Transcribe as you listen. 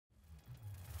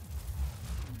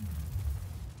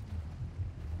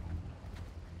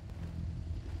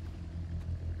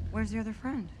Where's your other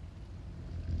friend?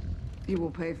 He will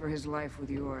pay for his life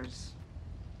with yours.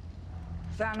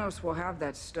 Thanos will have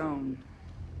that stone.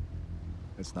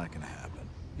 It's not gonna happen.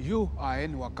 You are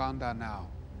in Wakanda now.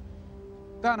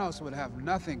 Thanos will have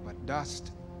nothing but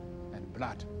dust and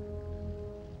blood.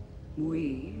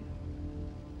 We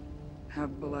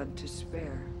have blood to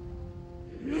spare.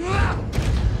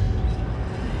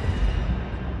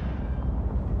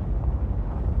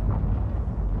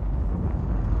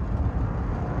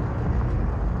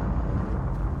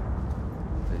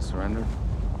 They surrendered?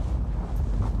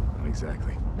 Not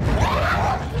exactly.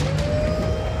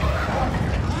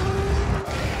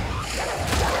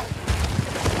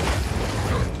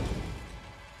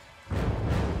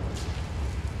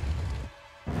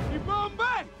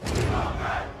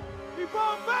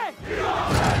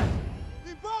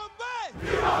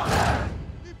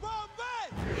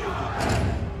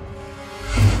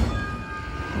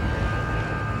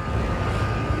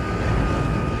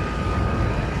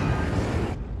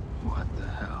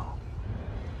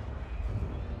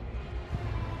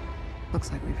 Looks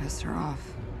like we pissed her off.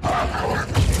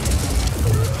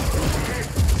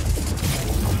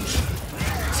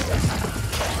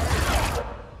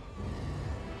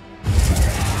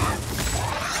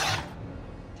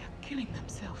 They're killing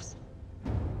themselves.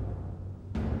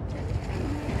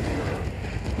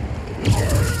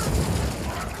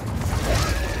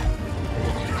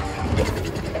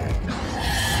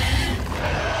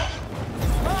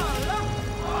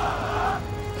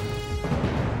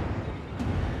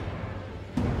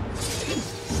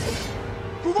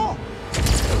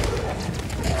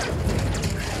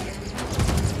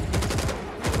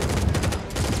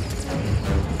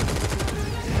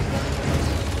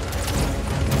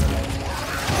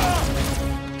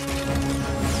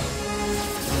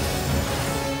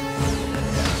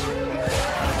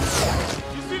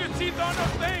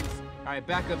 Alright,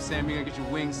 back up, Sam. You're gonna get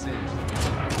your wings singed.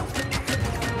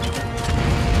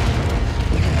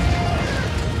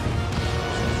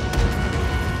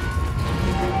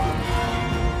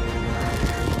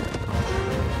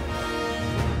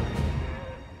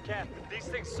 Cat, these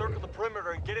things circle the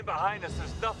perimeter and get in behind us.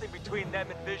 There's nothing between them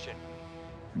and vision.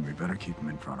 And we better keep them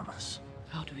in front of us.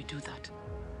 How do we do that?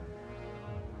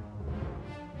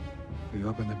 We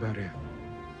open the barrier.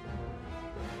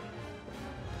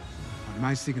 On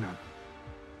my signal,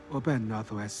 open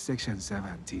Northwest Section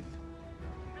 17.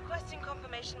 Requesting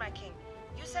confirmation, my king.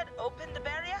 You said open the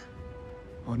barrier?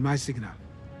 On my signal.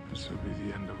 This will be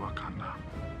the end of Wakanda.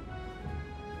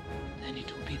 Then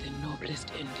it will be the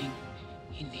noblest ending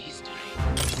in the history.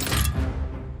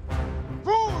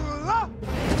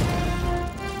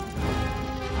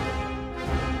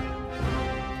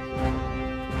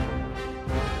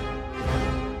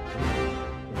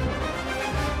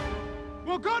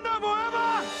 Wakanda forever!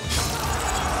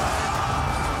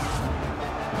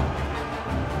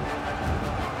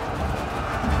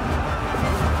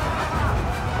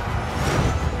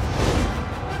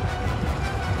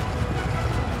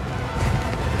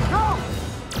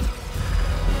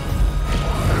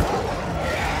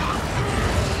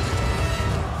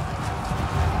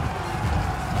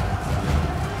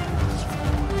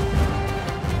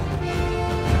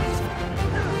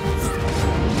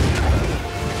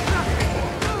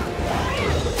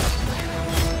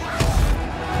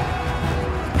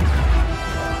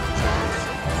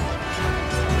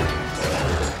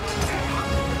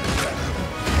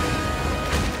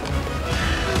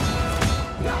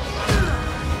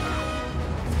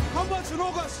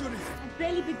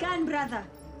 Barely began, brother.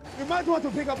 You might want to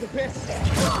pick up the pace.